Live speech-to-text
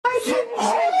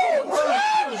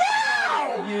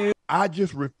I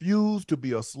just refuse to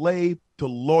be a slave to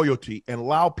loyalty and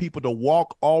allow people to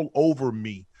walk all over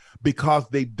me because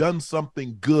they've done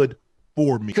something good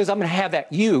for me. Because I'm going to have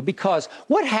at you, because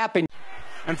what happened?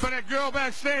 And for that girl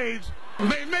backstage,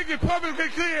 they make it publicly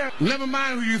clear, never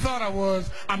mind who you thought I was,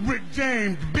 I'm Rick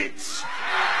James, bitch.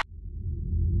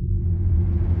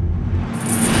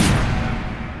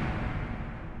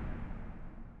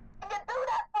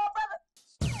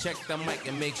 Check the mic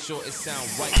and make sure it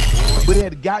sounds right. But it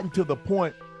had gotten to the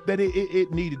point that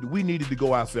we needed to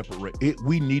go our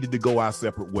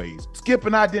separate ways. Skip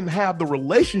and I didn't have the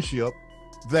relationship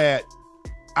that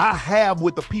I have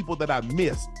with the people that I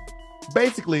missed.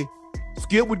 Basically,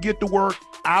 Skip would get to work,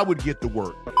 I would get to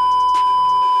work.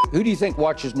 Who do you think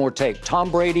watches more tape,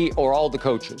 Tom Brady or all the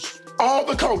coaches? All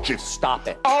the coaches. Stop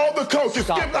it. All the coaches.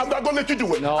 Stop Skip, it. I'm not going to let you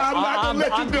do it. No, I'm not going to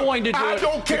let you do it. I'm going to do it. I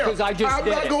don't care. Because I just I'm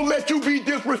did not going to let you be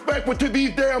disrespectful to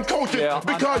these damn coaches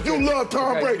because you love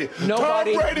Tom Brady.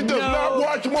 Nobody, Tom Brady does not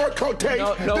watch more tape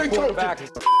than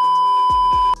coaches.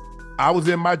 I was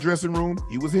in my dressing room.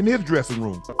 He was in his dressing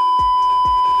room.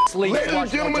 Ladies and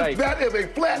gentlemen, that is a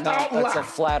flat out lie. That's a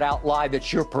flat out lie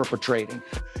that you're perpetrating.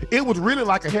 It was really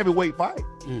like a heavyweight fight.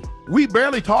 We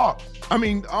barely talked. I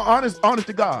mean, honest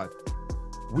to God.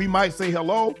 We might say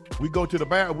hello. We go to the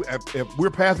bathroom. If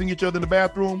we're passing each other in the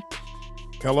bathroom,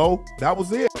 hello, that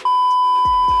was it.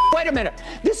 Wait a minute.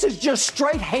 This is just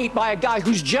straight hate by a guy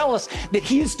who's jealous that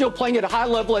he is still playing at a high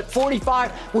level at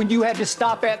 45 when you had to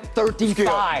stop at 35. Skip,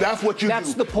 that's what you do.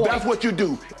 That's the point. That's what you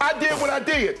do. I did what I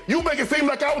did. You make it seem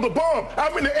like I was a bum.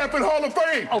 I'm in the effing Hall of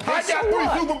Fame. Okay, I got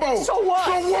 3 Super Bowls. So what?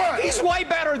 So what? He's way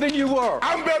better than you were.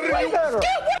 I'm better than you. Better.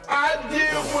 I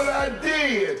did what I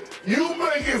did. You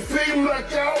make it seem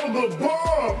like I was a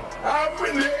bum. I'm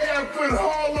in the effing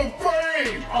Hall of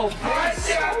Fame. Okay, I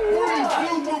got 3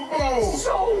 Super Bowls.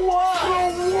 So what? So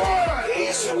what?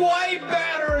 He's way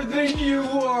better than you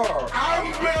were.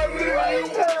 I'm better than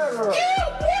you. Better.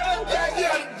 Yeah, what?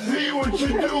 I see what you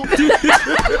do.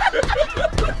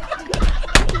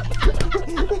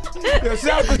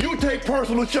 You take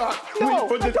personal shots. No,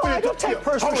 I don't take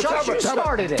personal shots. You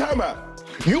started it. Time out.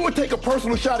 You would take a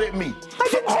personal shot at me. I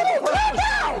didn't take a personal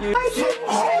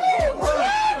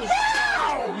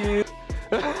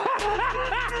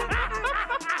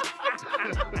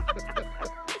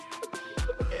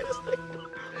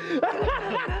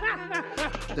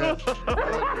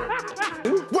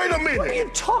Wait a minute. What are you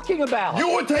talking about? You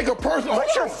would take a personal.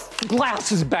 Put your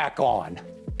glasses back on.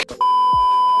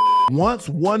 Once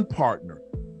one partner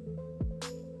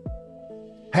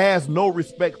has no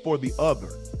respect for the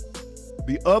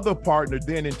other partner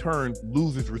then in turn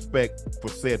loses respect for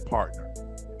said partner.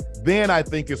 Then I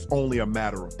think it's only a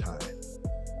matter of time.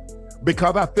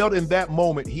 Because I felt in that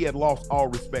moment he had lost all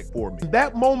respect for me. In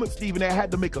that moment, Stephen, I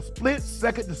had to make a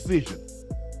split-second decision.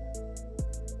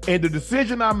 And the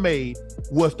decision I made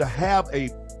was to have a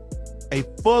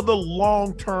further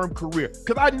long-term career.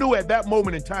 Because I knew at that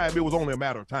moment in time, it was only a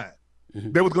matter of time.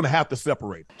 They was going to have to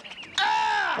separate.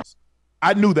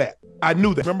 I knew that. I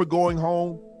remember going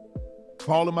home,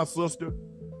 calling my sister.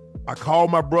 I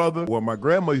called my brother. Well, my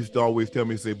grandma used to always tell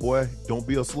me, say, boy, don't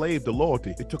be a slave to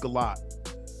loyalty. It took a lot.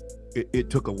 It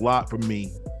took a lot for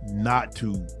me not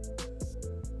to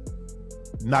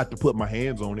put my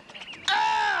hands on it.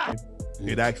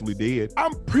 It actually did.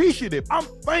 I'm appreciative. I'm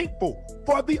thankful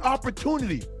for the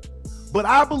opportunity. But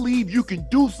I believe you can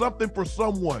do something for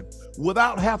someone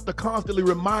without having to constantly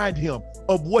remind him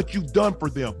of what you've done for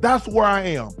them. That's where I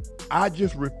am. I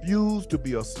just refuse to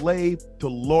be a slave to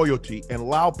loyalty and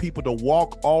allow people to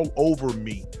walk all over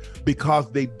me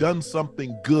because they've done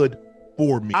something good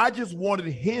for me. I just wanted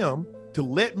him to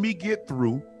let me get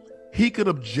through. He could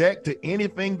object to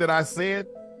anything that I said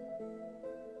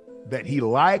that he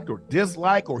liked or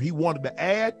disliked or he wanted to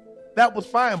add. That was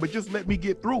fine, but just let me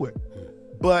get through it.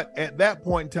 But at that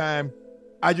point in time,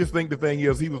 I just think the thing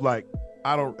is, he was like,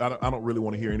 I don't really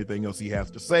want to hear anything else he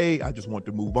has to say. I just want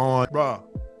to move on. Bruh,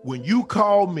 when you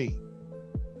called me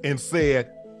and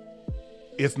said,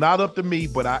 it's not up to me,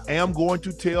 but I am going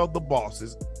to tell the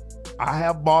bosses. I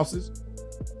have bosses.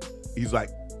 He's like,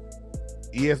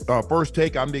 yes, First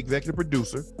Take, I'm the executive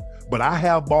producer, but I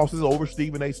have bosses over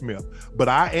Stephen A. Smith. But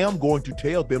I am going to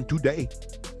tell them today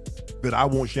that I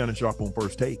want Shannon Sharpe on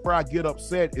First Take. Where I get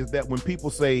upset is that when people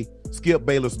say Skip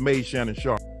Bayless made Shannon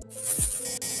Sharpe.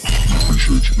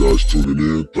 Appreciate you guys tuning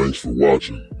in. Thanks for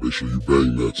watching. Make sure you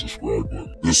bang that subscribe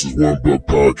button. This is One Buck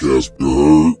Podcast.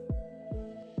 You heard?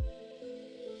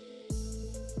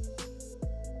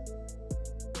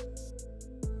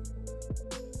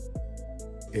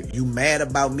 If you mad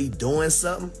about me doing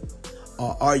something,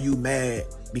 or are you mad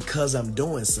because I'm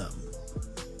doing something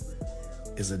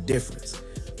is a difference.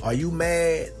 Are you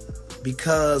mad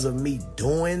because of me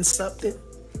doing something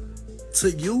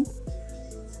to you?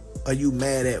 Are you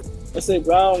mad at? I say,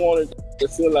 bro, I don't want it to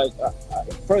feel like,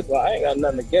 first of all, I ain't got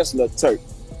nothing against Lil Turk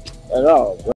at all, bro.